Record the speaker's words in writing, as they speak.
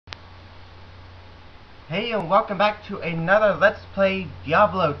Hey, and welcome back to another Let's Play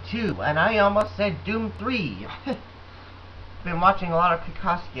Diablo 2, and I almost said Doom 3. Been watching a lot of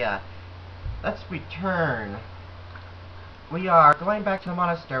Kikoskia. Let's return. We are going back to the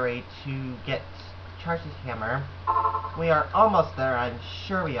monastery to get Charge's hammer. We are almost there, I'm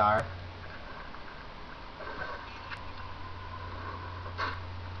sure we are.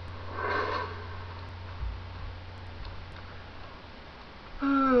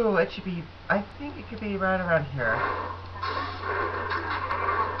 Ooh, it should be, I think it could be right around here.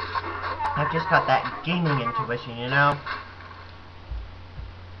 I've just got that gaming intuition, you know?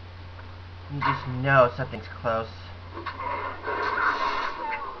 You just know something's close.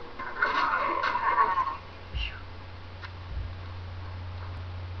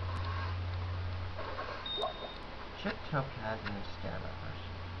 Chip topaz and stamina first.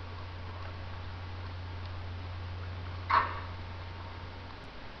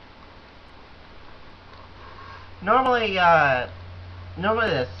 Normally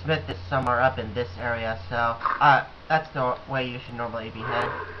the smith is somewhere up in this area, so, that's the way you should normally be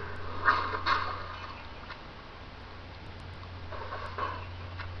headed.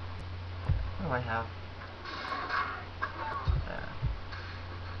 What do I have?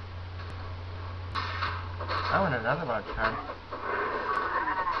 Oh, and another large charm.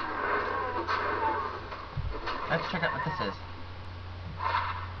 Let's check out what this is.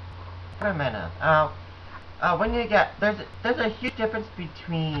 For a minute. When you get there's a huge difference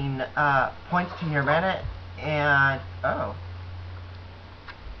between points to your mana and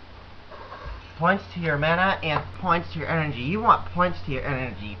points to your mana and points to your energy. You want points to your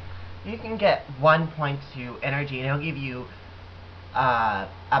energy. You can get 1 point to energy, and it'll give you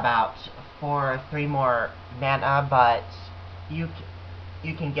about 4 or 3 more mana, but you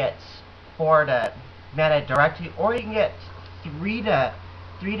can get 4 to mana directly, or you can get 3 to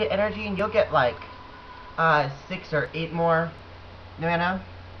energy, and you'll get like 6 or 8 more mana.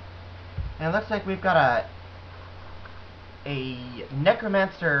 And it looks like we've got a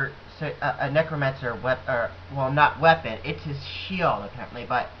necromancer weapon, well, not weapon, it's his shield apparently,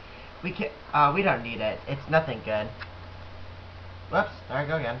 but we don't need it. It's nothing good. Whoops, there I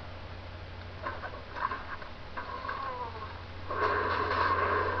go again.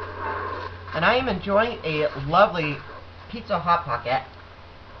 And I am enjoying a lovely pizza hot pocket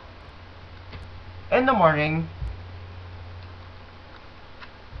in the morning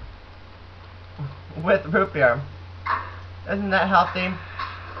with root beer. Isn't that healthy?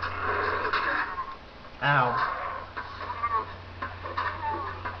 Ow.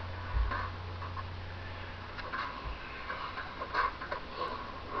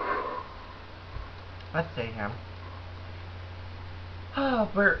 Let's see here. Oh,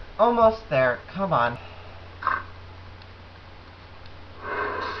 we're almost there. Come on.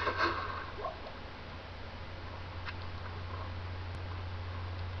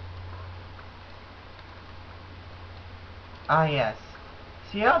 Ah, yes.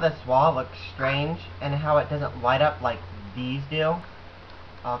 See how this wall looks strange and how it doesn't light up like these do?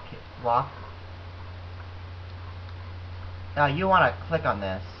 Okay, walk. Now you want to click on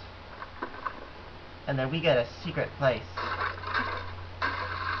this, and then we get a secret place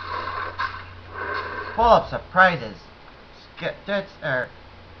full of surprises.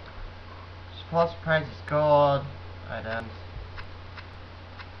 Full of surprises, gold items,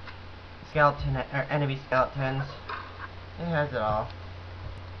 skeleton or enemy skeletons. It has it all.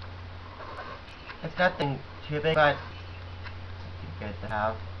 It's nothing too big, but it's good to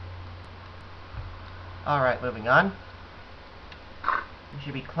have. Alright, moving on. We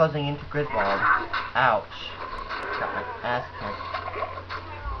should be closing into Griswold. Ouch. Got my ass kicked.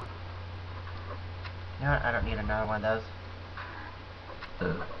 You know what? I don't need another one of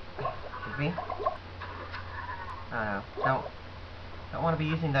those. Excuse me? I don't know. Don't want to be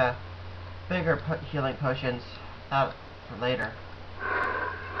using the bigger healing potions out for later.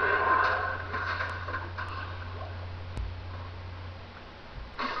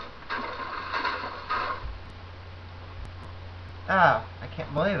 Oh, I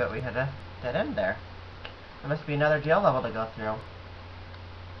can't believe it. We had a dead end there. There must be another jail level to go through.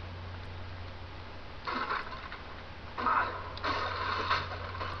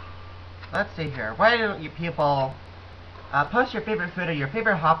 Let's see here. Why don't you people post your favorite food or your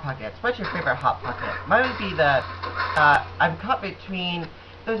favorite hot pockets? What's your favorite hot pocket? Mine would be the I'm caught between.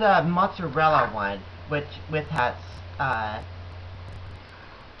 There's a mozzarella one with has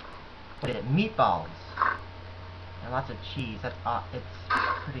what is it? Meatballs and lots of cheese. That's it's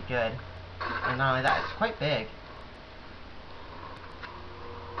pretty good. And not only that, it's quite big.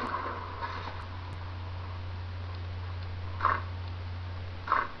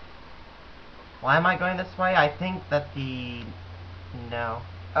 Why am I going this way? I think that the... No.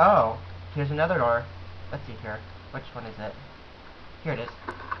 Oh, here's another door. Let's see here. Which one is it? Here it is.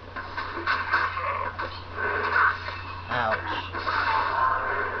 Ouch.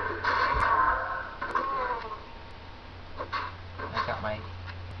 I got my...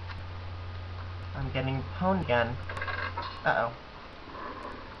 I'm getting pwned again. Uh-oh.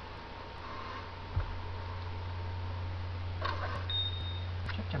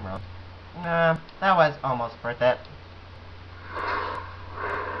 Chipped him wrong. Nah, that was almost worth it.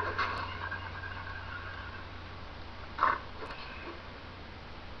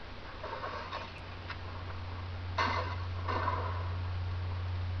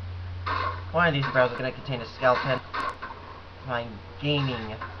 One of these barrels is going to contain a skeleton. My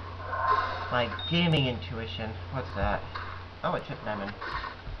gaming intuition. What's that? Oh, a chip diamond.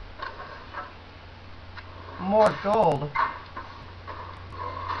 More gold.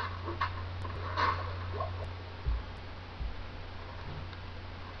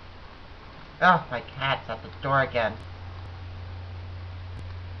 Oh, my cat's at the door again.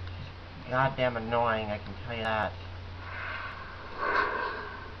 She's goddamn annoying, I can tell you that.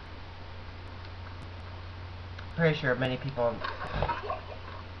 Pretty sure many people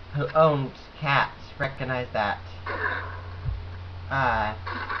who own cats recognize that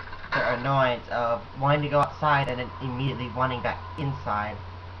their annoyance of wanting to go outside and then immediately wanting back inside.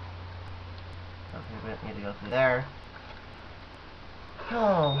 Okay, we don't need to go through there.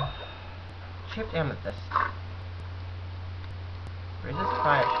 Oh, chipped amethyst. Resist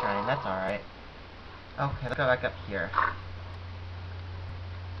fire shrine. That's all right. Okay, let's go back up here.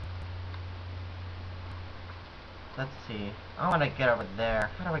 Let's see. I want to get over there.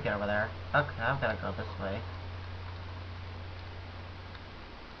 How do I get over there? Okay, I'm gonna go this way.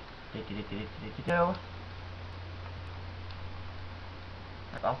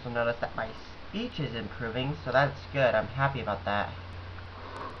 I've also noticed that my speech is improving, so that's good. I'm happy about that.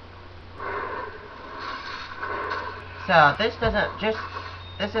 So this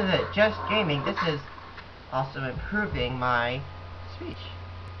isn't just gaming. This is also improving my speech.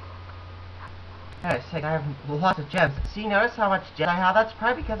 Anyway, so I have lots of gems. See, notice how much gems I have? That's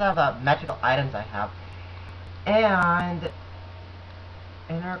probably because of the magical items I have. And...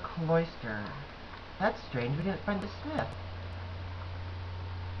 Inner cloister. That's strange, we didn't find the smith.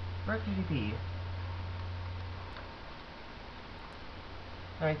 Where could he be?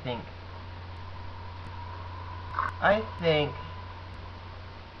 I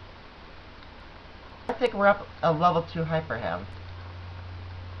think we're up a level too high for him.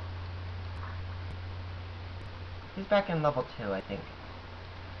 He's back in level 2, I think.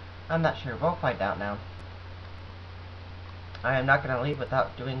 I'm not sure. We'll find out now. I am not going to leave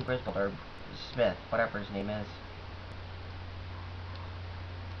without doing Griswold or Smith, whatever his name is.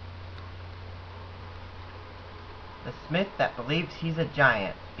 The smith that believes he's a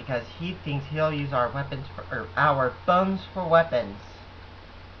giant because he thinks he'll use our weapons for, or our bones for weapons.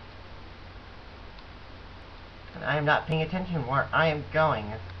 And I am not paying attention where I am going.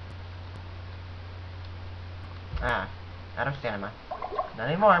 Ah, out of stamina. Not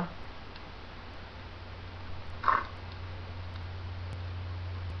anymore.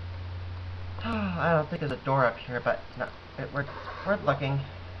 I don't think there's a door up here, but no, we're worth looking.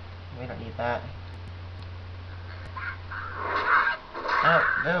 We don't need that. Oh,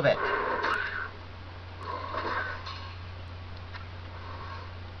 move it.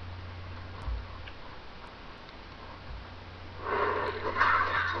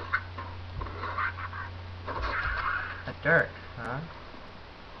 A dirk, huh?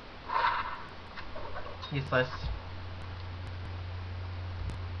 Useless.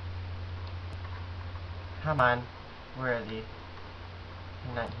 Come on. Where is he?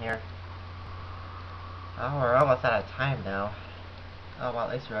 He's not here. Oh, we're almost out of time now. Oh, well,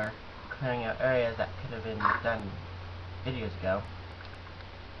 at least we're clearing out areas that could have been done videos ago.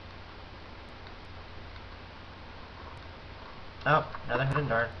 Oh, another hidden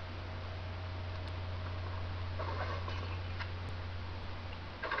door.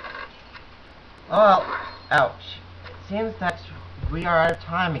 Oh, well, ouch. It seems that we are out of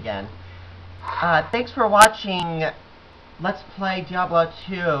time again. Thanks for watching Let's Play Diablo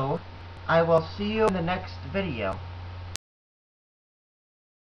 2. I will see you in the next video.